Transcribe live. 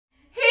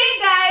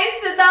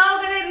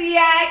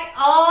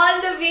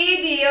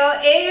hear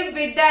Eyy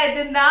Bidda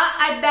Idhi Naa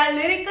Adda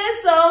lyrical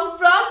song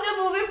from the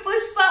movie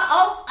Pushpa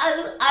of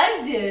Allu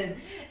Arjun.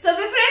 So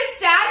before I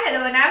start,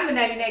 hello and I'm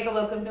Munali.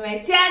 Welcome to my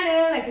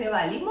channel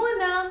Nakhrewali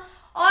Mona.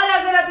 और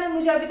अगर आपने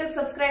मुझे अभी तक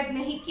subscribe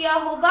नहीं किया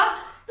होगा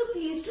तो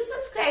please to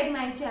subscribe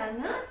my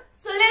channel.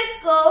 So let's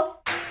go.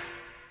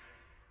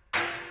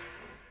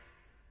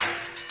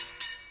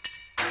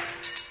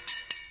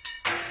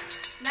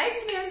 Nice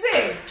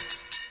music.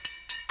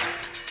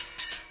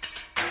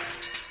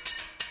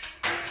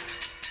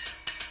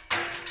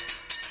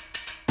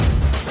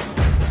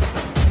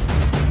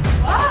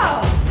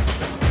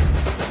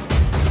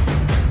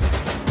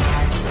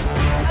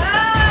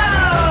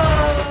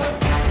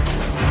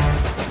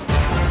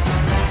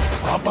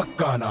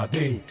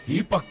 నాదే ఈ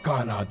పక్కా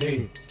నాదే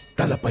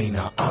తలపైన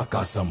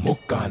ఆకాశం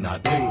ముక్కా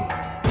నాదే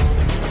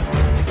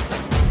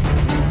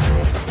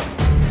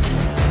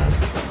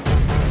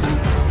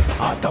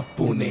ఆ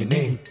తప్పు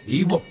నేనే ఈ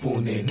ఒప్పు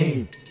నేనే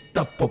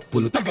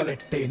తప్పప్పులు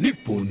తగలెట్టే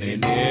నిప్పు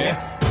నేనే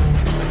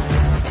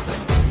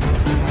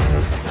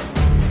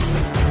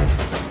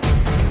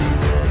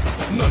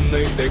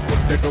నన్నైతే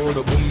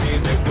కుట్టెటోడు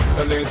భూమినే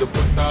పుట్టలేదు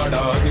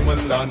పుట్టాడా అది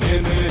మళ్ళా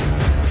నేనే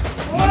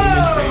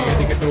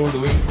ఎదిగటోడు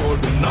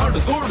ఇంకోడు నాడు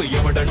చూడు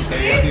ఎవడంటే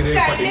అది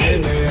రేపటి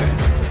నేనే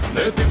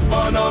నే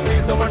తిప్పానా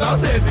మీసమటా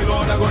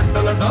సేతిలోన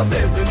గొట్టలటా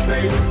సేసిందే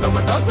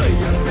యుట్టమట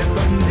సయ్యందే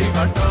సంధి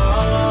గట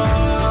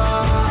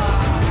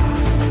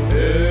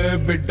ఏ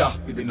బిడ్డ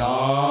ఇది నా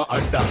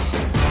అడ్డ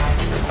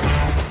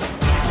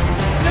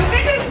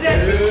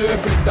ఏ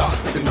బిడ్డ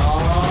ఇది నా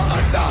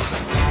అడ్డ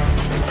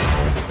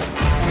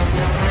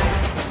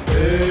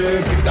ఏ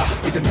బిడ్డ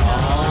ఇది నా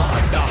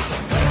అడ్డ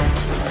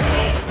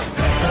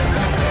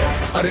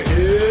अरे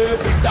ए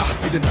बिड्डा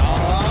इधि ना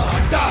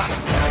अड्डा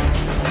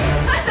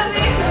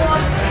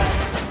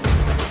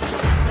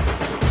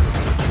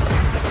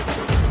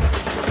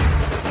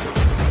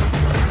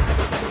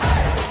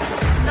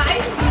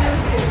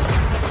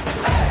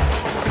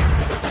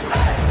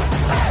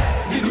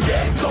నిన్ను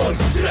ఏంటో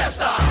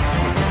విసిరేస్తా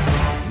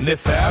నే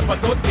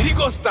సేపతో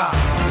తిరిగొస్తా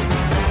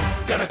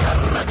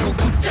కరకర్రకు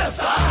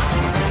గుచ్చేస్తా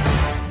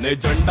నే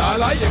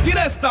జెండాలా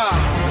ఎగిరేస్తా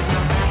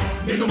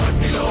నిన్ను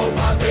మట్టిలో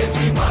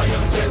పాతేసి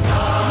మాయం చేస్తా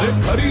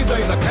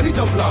ఖరీదైన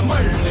ఖరీదంలా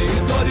మళ్ళీ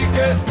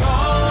దొరికేస్తా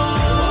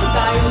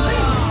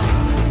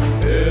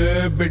ఏ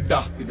బిడ్డ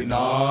ఇది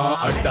నా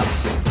అడ్డ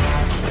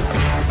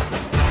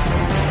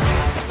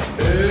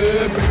ఏ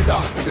బిడ్డ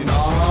ఇది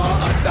నా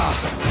అడ్డ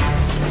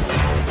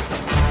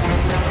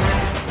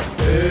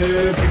ఏ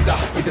బిడ్డ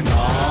ఇది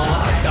నా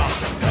అడ్డ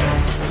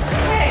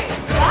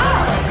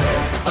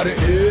అరే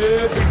ఏ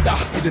బిడ్డ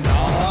ఇది నా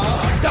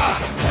అడ్డ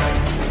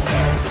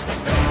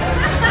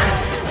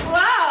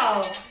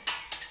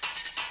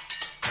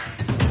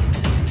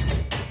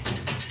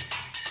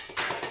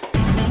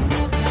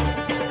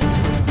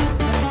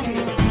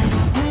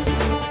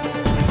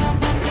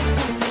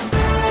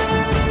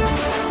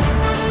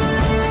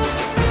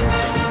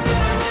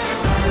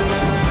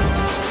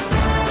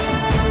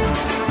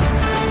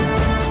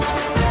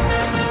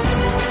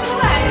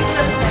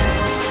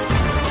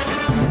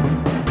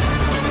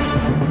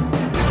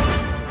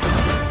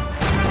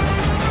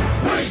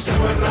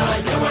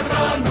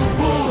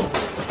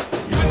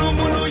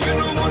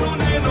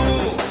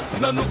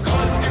నన్ను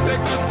కాల్చితే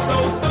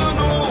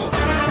కిత్తవుతాను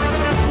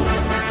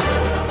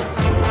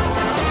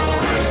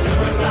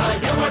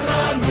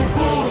ఎవరా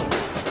నువ్వు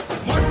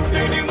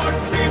మట్టిని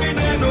మట్టిని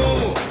నేను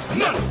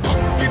నన్ను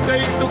తొక్కితే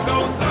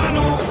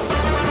ఇటుకవుతాను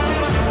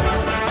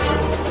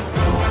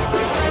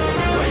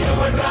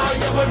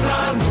ఎవరా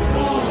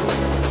నువ్వు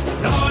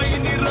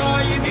రాయిని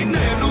రాయిని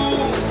నేను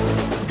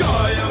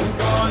గాయం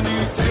కాని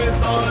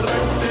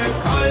చేశారంటే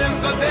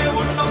ఖాయంగా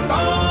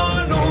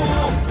దేవుణ్ణవుతాను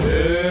ఏ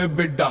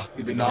బిడ్డ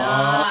ఇది నా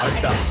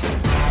అడ్డ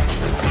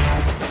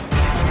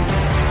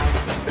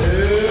ఏ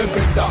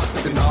బిడ్డ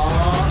ఇది నా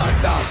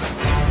అడ్డ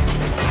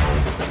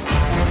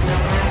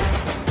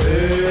ఏ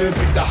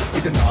బిడ్డ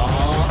ఇది నా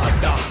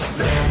అడ్డ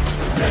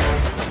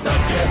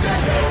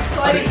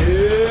సారీ ఏ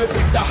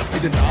బిడ్డ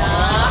ఇది నా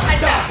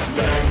అడ్డ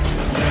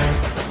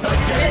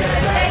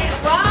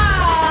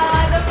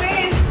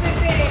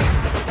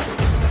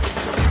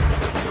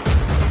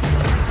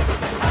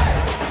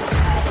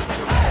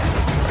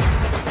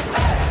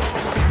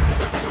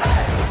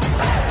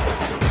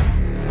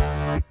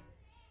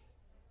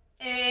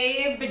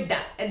Bidda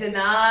Idhi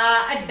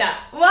Naa Adda.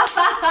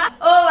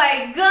 Oh my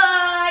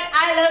god,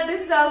 I love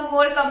this song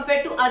more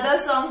compared to other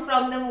songs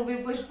from the movie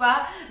Pushpa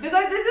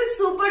because this is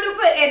super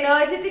duper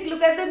energetic.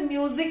 Look at the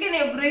music and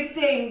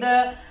everything, the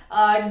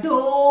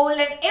dole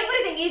and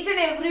everything, each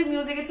and every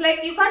music. It's like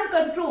you can't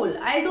control.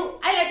 I'll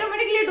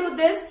automatically do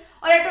this,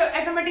 or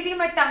automatically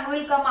my tongue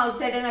will come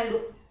outside and I'll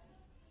do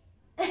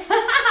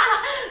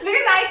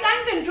because I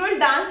can't control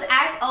dance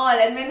at all.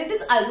 And when it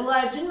is Allu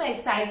Arjun, my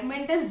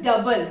excitement is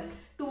double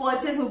to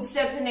watch his hook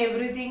steps and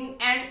everything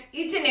and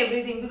each and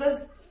everything because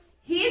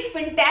he is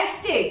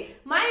fantastic.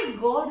 My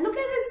god, look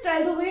at his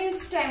style, the way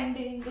he's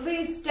standing, the way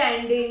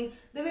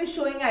he's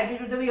showing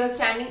attitude, the way he's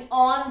standing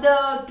on the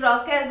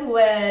truck as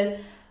well.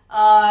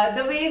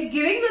 the way he's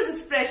giving this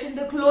expression,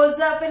 the close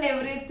up and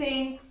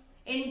everything,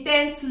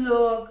 intense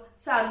look,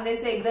 सामने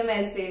से एकदम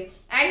ऐसे,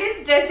 and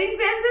his dressing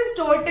sense is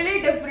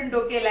totally different.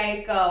 Okay,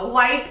 like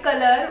white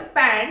color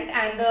pant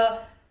and the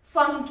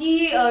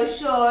funky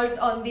shirt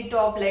on the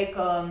top, like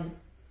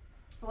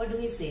what do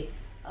we say?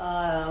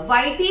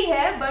 Whitey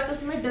hai, but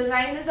उसमें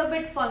design is a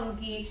bit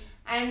funky.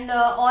 And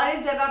और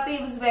एक जगह पे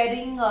he was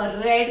wearing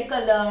red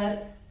color.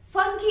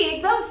 Funky,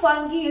 एकदम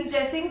funky. His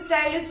dressing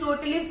style is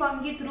totally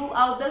funky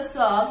throughout the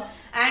song,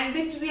 and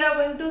which we are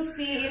going to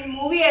see in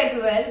movie as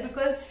well,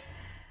 because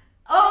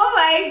oh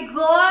my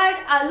god,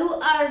 Allu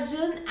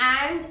Arjun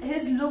and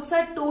his looks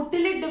are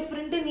totally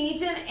different in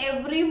each and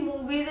every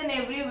movies and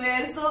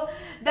everywhere. So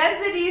that's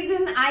the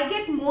reason I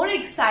get more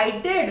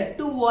excited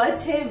to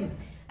watch him.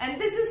 And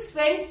this is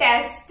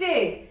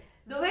fantastic.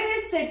 The way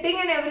he's sitting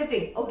and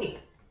everything. Okay.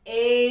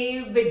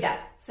 Eyy Bidda.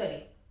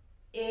 Sorry.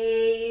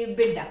 Eyy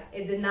Bidda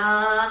Idhi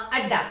Naa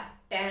Adda.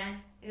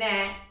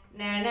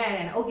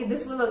 Okay,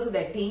 this was also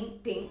that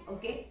thing.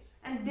 Okay.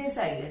 And this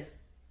I guess.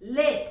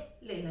 Le.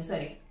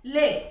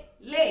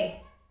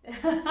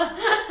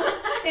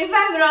 If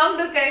I'm wrong,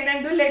 do correct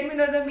and do let me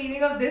know the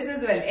meaning of this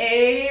as well.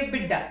 Eyy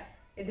Bidda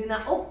Idhi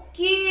Naa.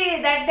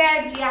 Okay, that day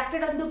I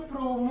reacted on the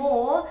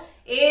promo.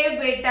 Eyy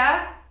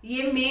beta,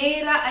 ye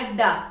mera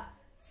adda.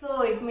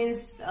 So it means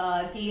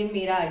कि ये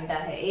मेरा अड्डा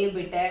है. Eyy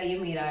beta, ये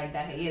मेरा अड्डा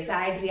है. Yes,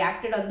 I had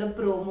reacted on the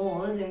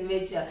promos in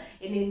which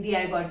in Hindi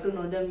I got to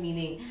know the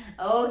meaning.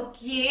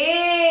 Okay,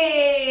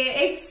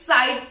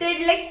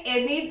 excited like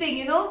anything,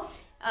 you know.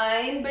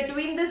 In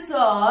between the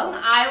song,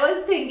 I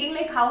was thinking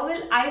like, how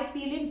will I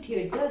feel in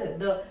theatre?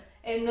 The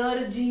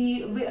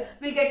energy,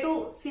 we'll get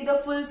to see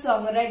the full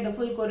song, right? The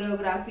full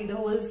choreography, the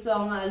whole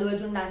song, Allu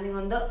Arjun dancing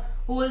on the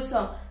whole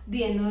song.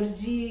 The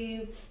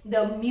energy,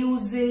 the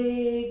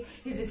music,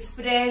 his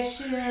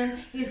expression,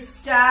 his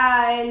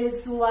style,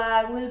 his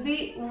swag will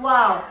be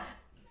wow.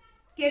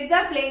 Kids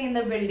are playing in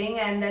the building,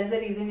 and that's the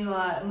reason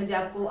मुझे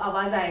आपको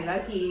आवाज आएगा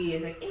कि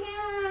it's like,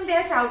 yeah, they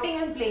are shouting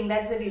and playing.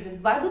 That's the reason.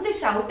 Why do they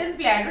shout and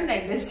play? I don't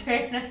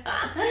understand.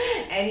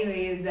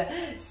 Anyways,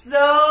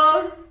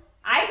 so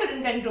I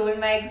couldn't control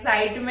my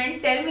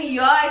excitement. Tell me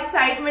your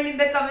excitement in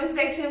the comment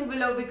section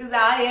below, because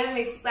I am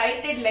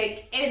excited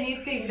like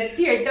anything. The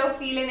theatre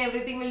feel and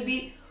everything will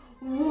be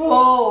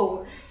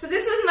whoa. So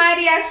this was my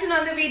reaction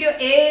on the video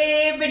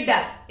Eyy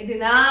Bidda Idhi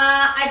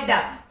Naa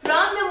Adda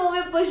from the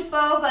movie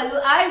Pushpa of Allu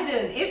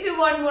Arjun. If you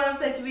want more of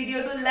such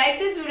video, do like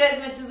this video as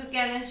much as you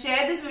can and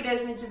share this video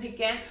as much as you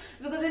can,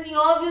 because in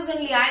your views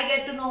only I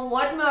get to know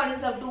what my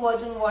audience have to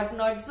watch and what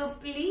not. So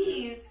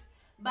please,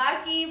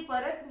 baki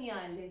parat niya,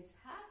 let's